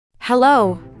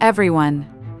Hello, everyone.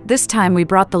 This time we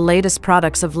brought the latest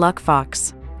products of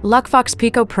Luckfox. Luckfox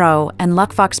Pico Pro and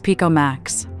Luckfox Pico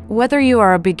Max. Whether you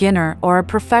are a beginner or a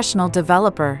professional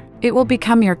developer, it will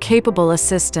become your capable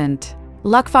assistant.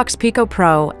 Luckfox Pico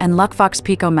Pro and Luckfox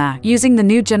Pico Max, using the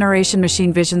new generation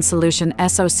machine vision solution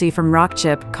SoC from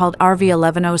Rockchip called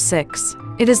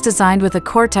RV1106. It is designed with a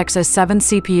Cortex A7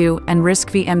 CPU and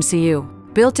RISC-V MCU.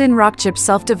 Built-in Rockchip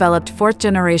self-developed 4th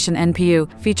generation NPU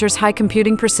features high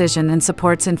computing precision and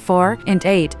supports int4,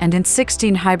 int8, and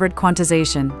int16 hybrid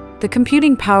quantization. The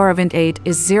computing power of int8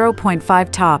 is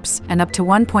 0.5 TOPS and up to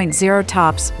 1.0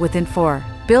 TOPS with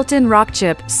int4. Built-in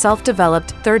Rockchip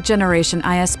self-developed 3rd generation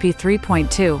ISP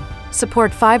 3.2.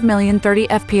 Support 5,030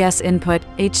 FPS input,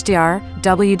 HDR,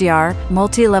 WDR,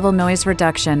 multi-level noise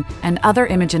reduction, and other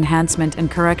image enhancement and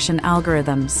correction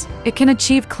algorithms. It can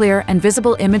achieve clear and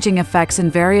visible imaging effects in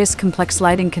various complex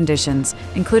lighting conditions,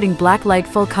 including black light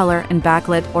full color and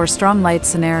backlit or strong light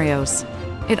scenarios.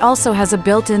 It also has a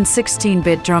built-in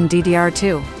 16-bit DRAM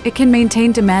DDR2. It can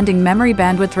maintain demanding memory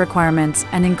bandwidth requirements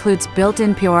and includes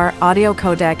built-in pure audio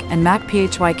codec and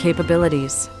Mac-PHY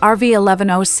capabilities.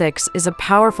 RV1106 is a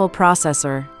powerful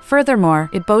processor. Furthermore,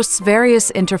 it boasts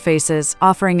various interfaces,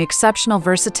 offering exceptional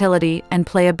versatility and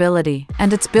playability,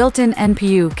 and its built-in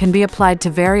NPU can be applied to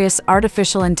various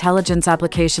artificial intelligence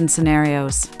application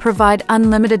scenarios. Provide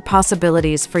unlimited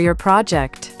possibilities for your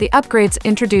project. The upgrades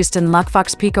introduced in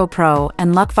Luckfox Pico Pro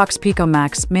and Luckfox Pico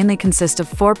Max mainly consist of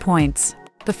 4 points.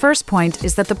 The first point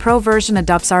is that the Pro version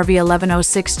adopts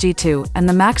RV1106G2 and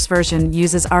the Max version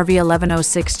uses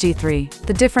RV1106G3.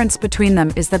 The difference between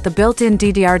them is that the built-in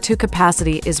DDR2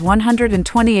 capacity is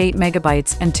 128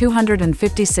 MB and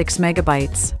 256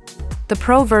 MB. The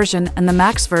Pro version and the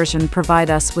Max version provide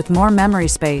us with more memory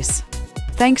space.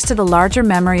 Thanks to the larger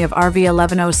memory of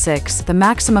RV1106, the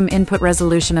maximum input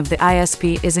resolution of the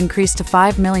ISP is increased to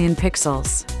 5 million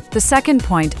pixels. The second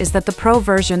point is that the Pro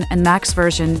version and Max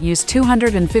version use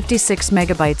 256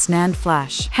 MB NAND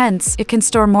flash. Hence, it can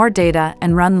store more data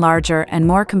and run larger and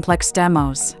more complex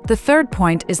demos. The third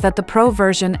point is that the Pro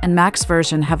version and Max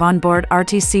version have onboard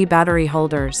RTC battery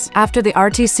holders. After the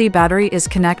RTC battery is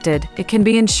connected, it can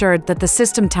be ensured that the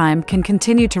system time can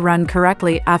continue to run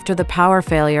correctly after the power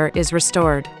failure is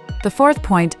restored. The fourth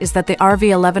point is that the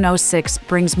RV1106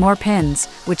 brings more pins,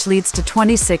 which leads to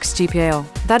 26 GPIO.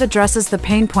 That addresses the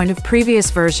pain point of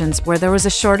previous versions where there was a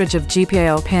shortage of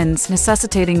GPIO pins,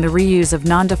 necessitating the reuse of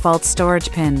non-default storage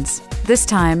pins. This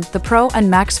time, the Pro and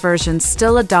Max versions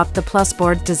still adopt the Plus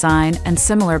board design and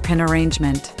similar pin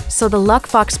arrangement. So the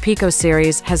Luckfox Pico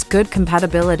series has good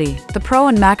compatibility. The Pro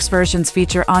and Max versions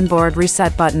feature onboard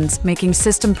reset buttons, making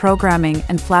system programming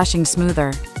and flashing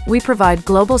smoother. We provide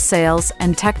global sales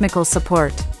and technical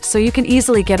support, so you can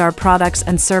easily get our products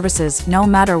and services no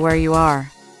matter where you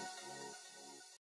are.